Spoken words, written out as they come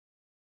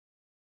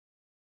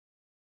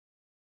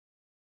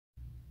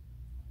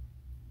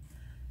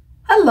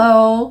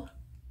Hello,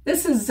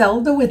 this is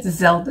Zelda with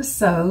Zelda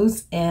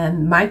Sews,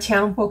 and my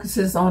channel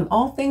focuses on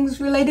all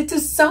things related to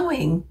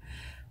sewing.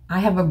 I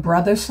have a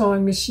brother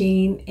sewing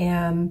machine,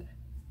 and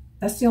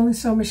that's the only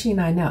sewing machine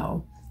I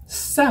know.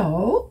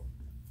 So,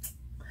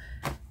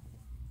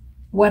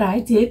 what I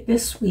did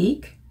this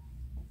week,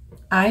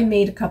 I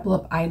made a couple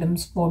of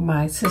items for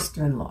my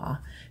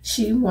sister-in-law.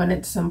 She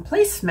wanted some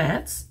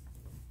placemats,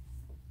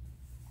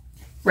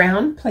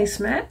 round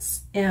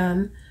placemats,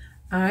 and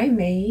I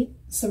made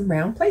some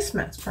round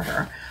placemats for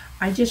her.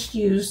 I just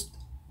used,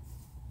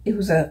 it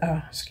was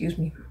excuse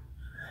me,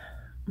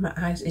 my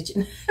eye's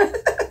itching.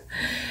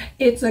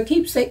 It's a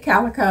keepsake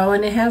calico,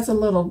 and it has a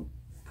little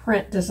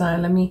print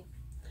design. Let me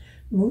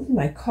move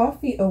my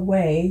coffee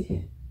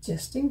away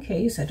just in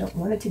case. I don't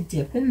want it to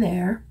dip in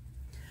there.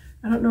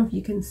 I don't know if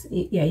you can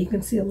see, yeah, you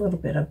can see a little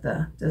bit of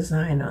the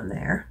design on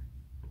there.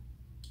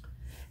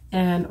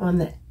 And on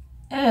the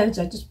edge,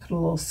 I just put a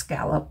little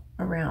scallop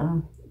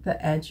around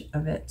the edge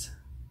of it.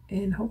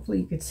 And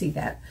hopefully you could see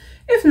that.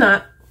 If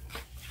not,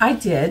 I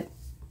did.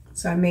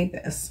 So I made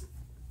this.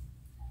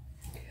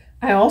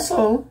 I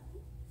also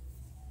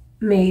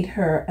made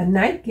her a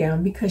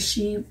nightgown because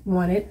she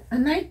wanted a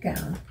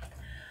nightgown.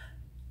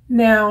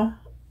 Now,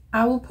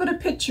 I will put a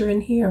picture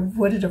in here of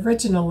what it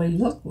originally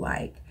looked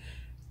like.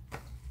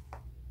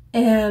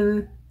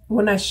 And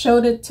when I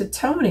showed it to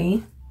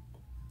Tony,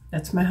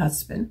 that's my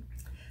husband,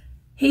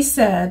 he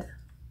said,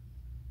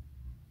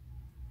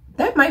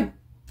 that might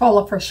fall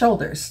off her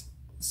shoulders.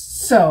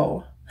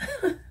 So,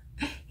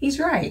 he's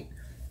right.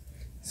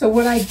 So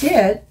what I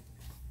did,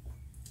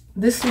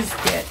 this is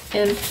it.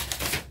 And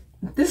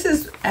this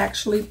is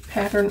actually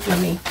pattern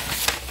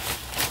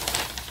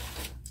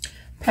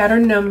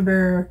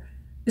number,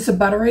 it's a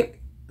Butterick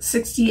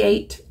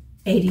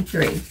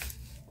 6883.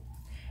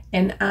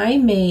 And I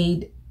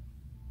made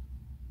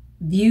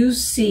view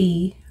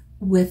C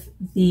with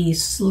the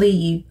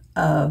sleeve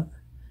of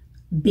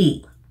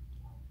B.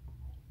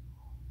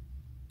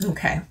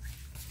 Okay.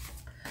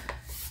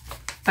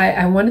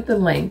 I wanted the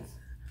length.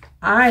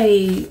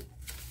 I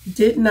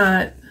did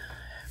not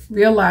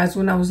realize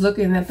when I was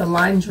looking at the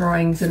line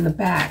drawings in the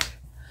back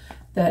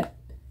that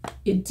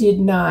it did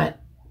not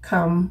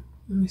come.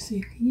 Let me see.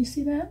 Can you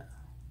see that?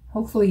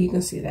 Hopefully you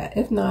can see that.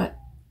 If not,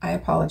 I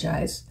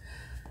apologize.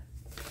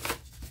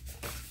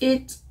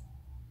 It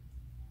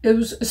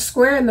was a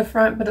square in the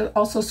front, but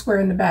also square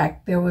in the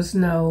back. There was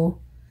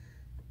no,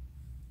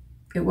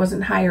 it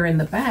wasn't higher in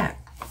the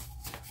back.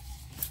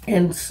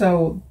 And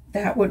so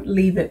that would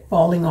leave it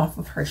falling off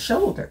of her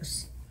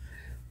shoulders.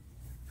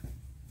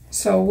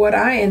 So what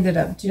I ended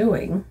up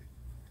doing,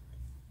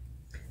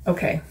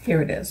 okay,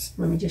 here it is.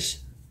 Let me just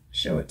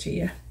show it to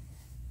you.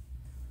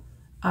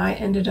 I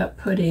ended up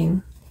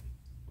putting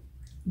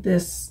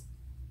this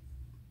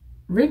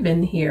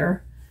ribbon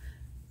here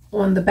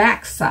on the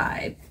back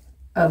side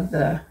of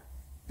the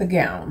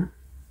gown,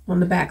 on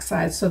the back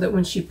side, so that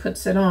when she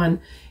puts it on,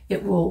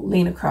 it will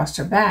lean across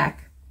her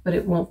back, but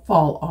it won't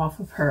fall off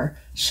of her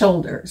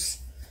shoulders.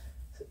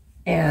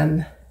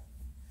 And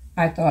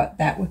I thought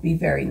that would be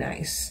very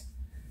nice.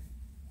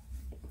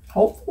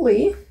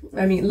 Hopefully,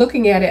 I mean,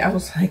 looking at it, I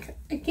was like,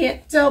 I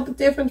can't tell the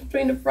difference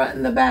between the front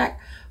and the back,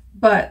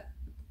 but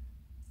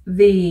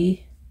the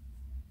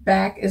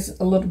back is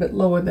a little bit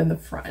lower than the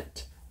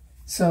front.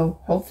 So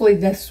hopefully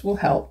this will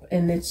help.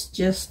 And it's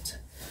just,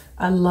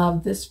 I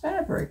love this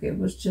fabric. It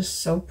was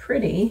just so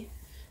pretty,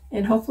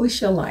 and hopefully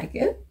she'll like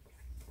it.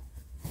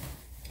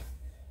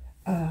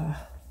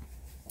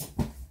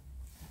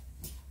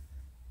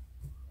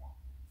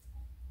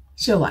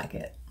 She'll like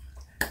it.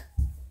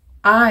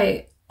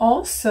 I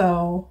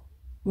also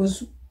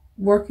was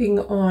working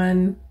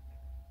on,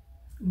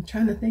 I'm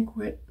trying to think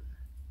what,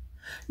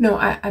 no,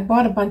 I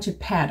bought a bunch of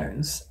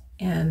patterns,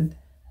 and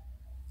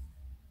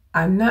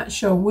I'm not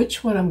sure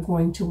which one I'm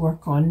going to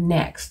work on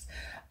next.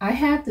 I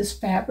have this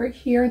fabric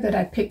here that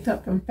I picked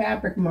up from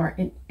Fabric Mart,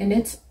 and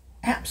it's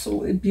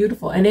absolutely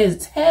beautiful, and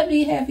it's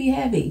heavy, heavy,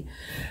 heavy.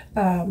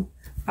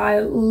 I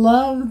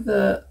love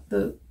the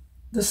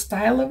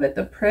style of it,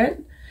 the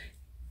print,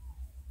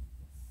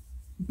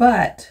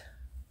 but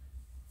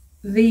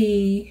let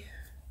me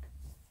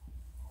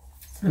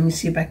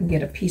see if I can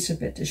get a piece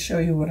of it to show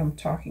you what I'm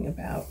talking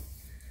about.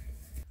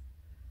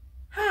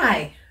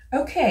 Hi,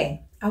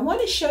 okay, I want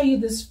to show you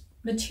this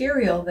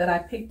material that I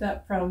picked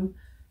up from,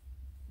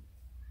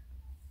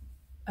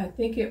 I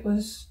think it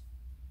was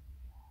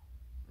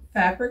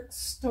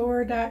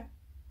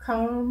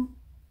fabricstore.com,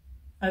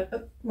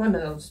 one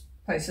of those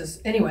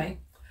places. Anyway,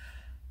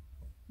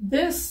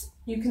 this,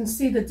 you can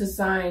see the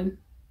design,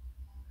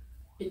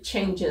 it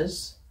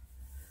changes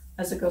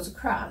as it goes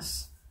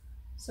across.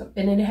 So,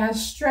 and it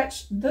has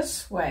stretched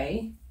this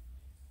way,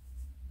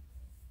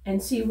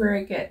 and see where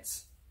it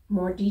gets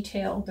more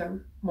detailed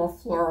or more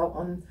floral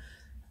on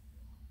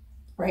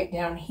right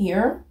down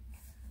here.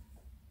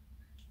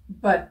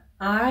 But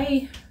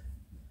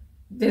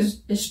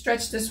it's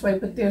stretched this way,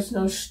 but there's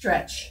no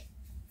stretch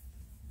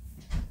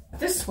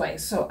this way.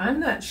 So I'm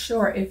not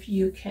sure if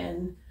you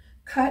can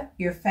cut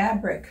your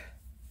fabric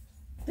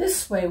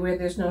this way where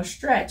there's no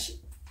stretch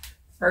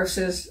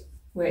versus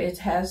where it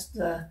has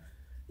the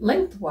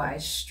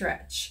lengthwise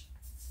stretch.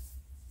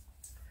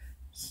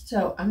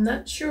 So I'm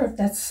not sure if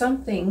that's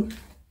something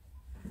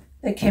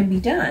that can be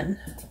done,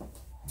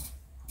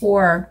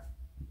 or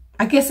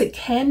I guess it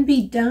can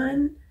be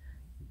done,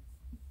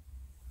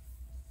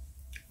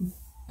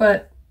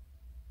 but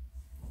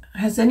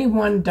has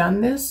anyone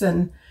done this?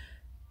 And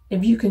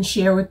if you can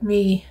share with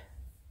me,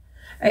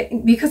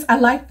 because I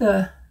like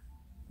the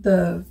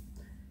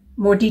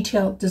more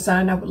detailed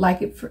design. I would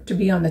like it to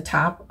be on the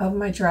top of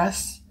my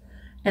dress,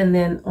 and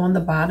then on the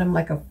bottom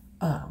like a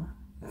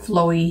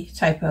flowy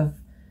type of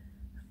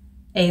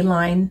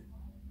A-line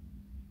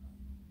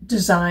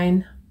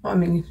design, I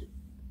mean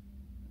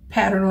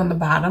pattern on the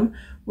bottom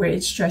where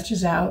it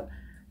stretches out.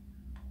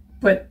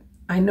 But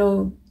I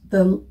know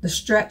the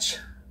stretch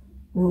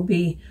will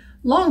be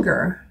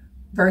longer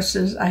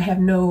versus I have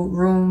no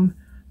room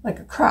like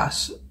a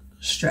cross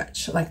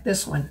stretch like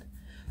this one.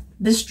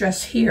 This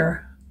dress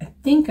here, I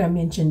think I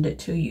mentioned it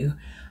to you,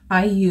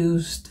 I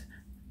used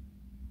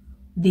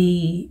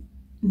the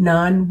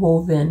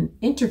non-woven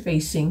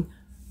interfacing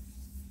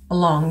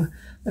along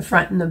the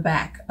front and the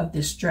back of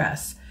this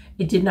dress.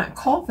 It did not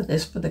call for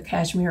this for the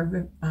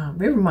Cashmere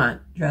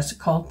Rivermont dress. It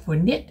called for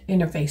knit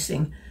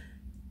interfacing.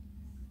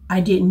 I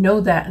didn't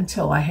know that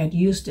until I had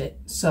used it.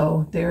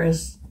 So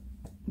there's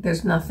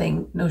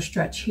nothing, no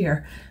stretch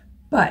here,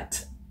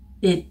 but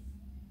it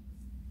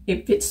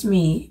fits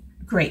me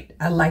great.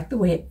 I like the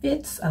way it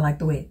fits. I like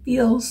the way it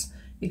feels.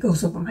 It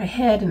goes over my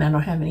head, and I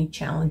don't have any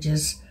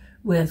challenges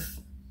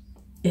with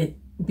it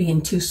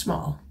being too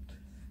small.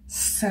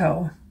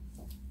 So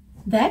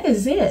that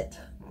is it.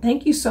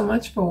 Thank you so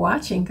much for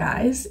watching,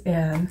 guys,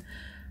 and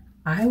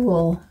I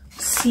will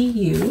see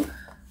you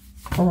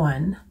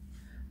on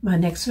my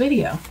next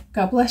video.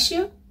 God bless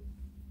you.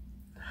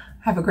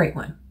 Have a great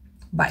one.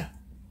 Bye.